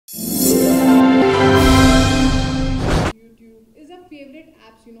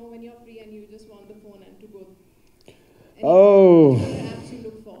apps, when you're free and you just want the phone and to go? Oh. Any apps you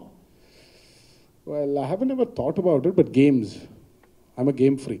look for? Well, I haven't ever thought about it, but games. I'm a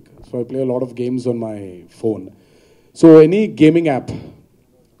game freak, so I play a lot of games on my phone. So any gaming app,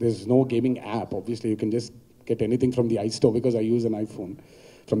 there's no gaming app. Obviously, you can just get anything from the iStore because I use an iPhone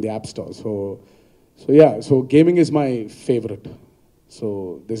from the App Store. So yeah, gaming is my favorite.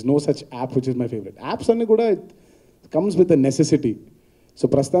 So there's no such app which is my favorite. Apps and it comes with a necessity. So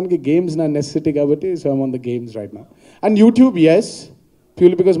prastaniki games na necessity kabatti, so I'm on the games right now. And YouTube, yes,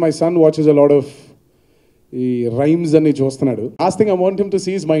 purely because my son watches a lot of rhymes and chostunadu. Last thing I want him to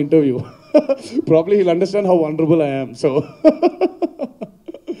see is my interview. Probably he'll understand how vulnerable I am. So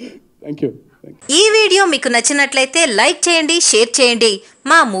thank you. ఈ video మీకు నచ్చినట్లయితే like చేయండి, share చేయండి.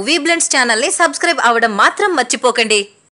 మా movie blends channel ని subscribe అవ్వడం మాత్రం మర్చిపోకండి.